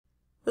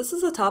This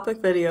is a topic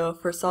video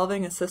for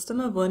solving a system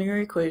of linear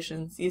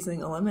equations using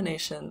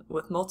elimination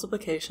with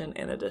multiplication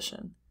and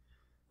addition.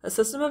 A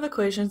system of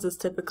equations is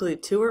typically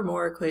two or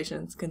more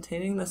equations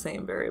containing the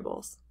same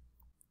variables.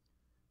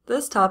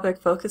 This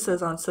topic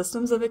focuses on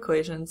systems of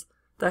equations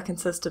that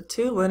consist of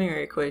two linear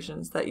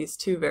equations that use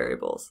two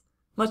variables,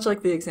 much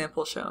like the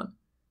example shown.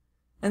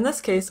 In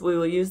this case, we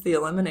will use the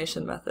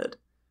elimination method.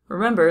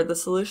 Remember, the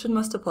solution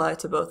must apply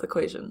to both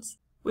equations.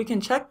 We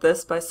can check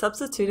this by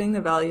substituting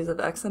the values of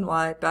x and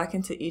y back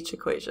into each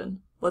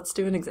equation. Let's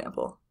do an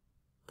example.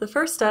 The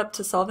first step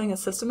to solving a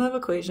system of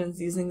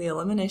equations using the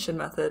elimination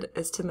method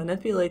is to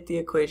manipulate the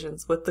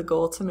equations with the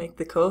goal to make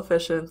the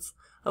coefficients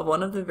of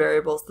one of the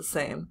variables the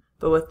same,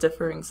 but with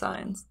differing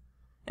signs,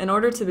 in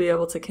order to be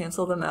able to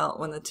cancel them out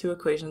when the two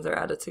equations are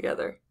added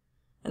together.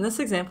 In this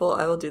example,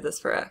 I will do this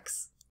for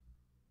x.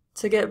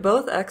 To get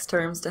both x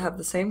terms to have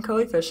the same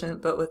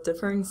coefficient but with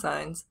differing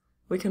signs,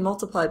 we can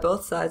multiply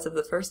both sides of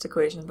the first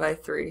equation by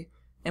 3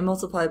 and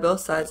multiply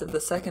both sides of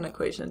the second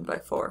equation by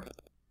 4.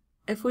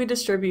 If we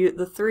distribute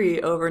the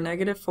 3 over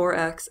negative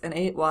 4x and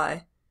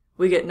 8y,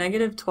 we get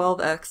negative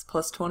 12x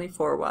plus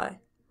 24y.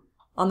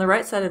 On the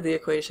right side of the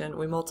equation,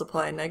 we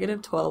multiply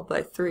negative 12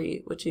 by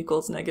 3, which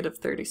equals negative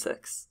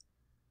 36.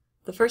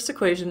 The first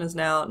equation is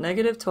now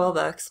negative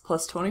 12x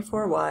plus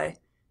 24y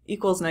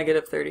equals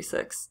negative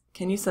 36.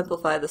 Can you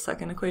simplify the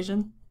second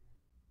equation?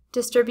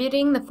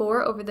 Distributing the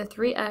 4 over the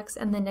 3x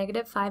and the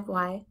negative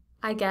 5y,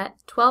 I get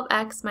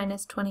 12x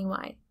minus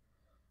 20y.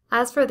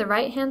 As for the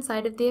right-hand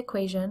side of the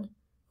equation,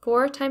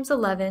 4 times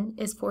 11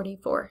 is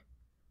 44.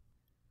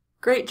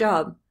 Great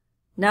job!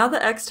 Now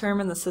the x term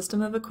in the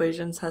system of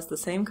equations has the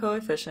same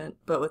coefficient,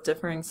 but with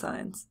differing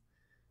signs.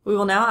 We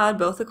will now add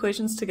both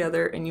equations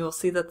together and you will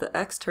see that the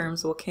x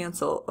terms will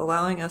cancel,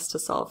 allowing us to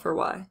solve for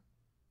y.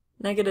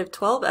 Negative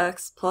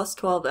 12x plus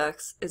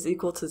 12x is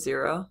equal to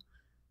 0.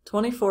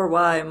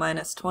 24y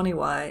minus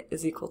 20y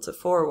is equal to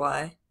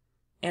 4y,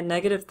 and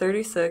negative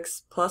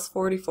 36 plus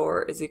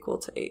 44 is equal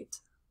to 8.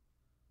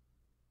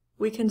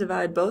 We can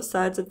divide both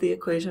sides of the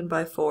equation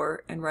by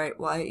 4 and write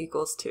y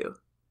equals 2.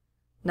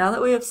 Now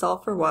that we have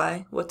solved for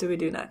y, what do we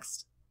do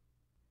next?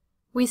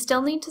 We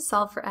still need to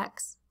solve for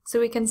x, so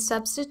we can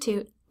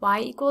substitute y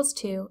equals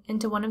 2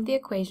 into one of the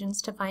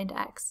equations to find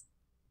x.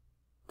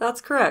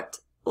 That's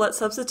correct. Let's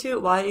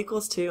substitute y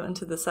equals 2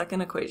 into the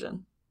second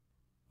equation.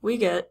 We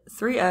get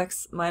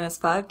 3x minus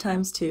 5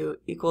 times 2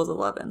 equals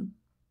 11.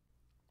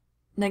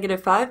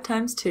 Negative 5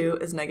 times 2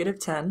 is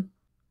negative 10,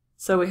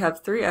 so we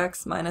have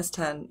 3x minus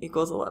 10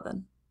 equals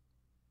 11.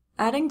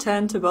 Adding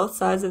 10 to both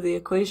sides of the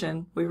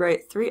equation, we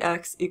write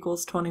 3x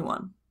equals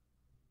 21.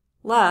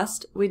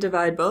 Last, we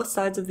divide both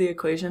sides of the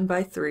equation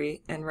by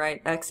 3 and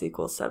write x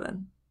equals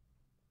 7.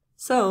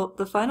 So,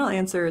 the final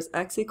answer is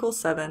x equals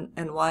 7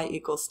 and y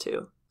equals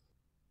 2.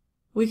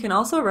 We can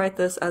also write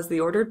this as the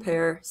ordered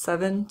pair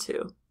 7,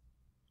 2.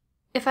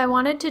 If I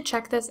wanted to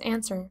check this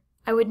answer,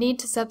 I would need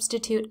to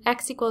substitute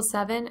x equals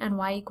 7 and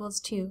y equals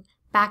 2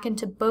 back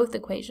into both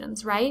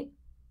equations, right?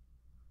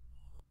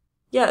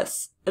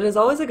 Yes, it is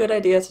always a good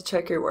idea to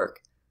check your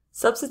work.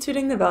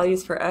 Substituting the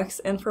values for x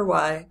and for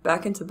y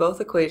back into both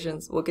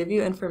equations will give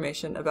you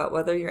information about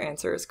whether your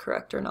answer is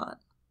correct or not.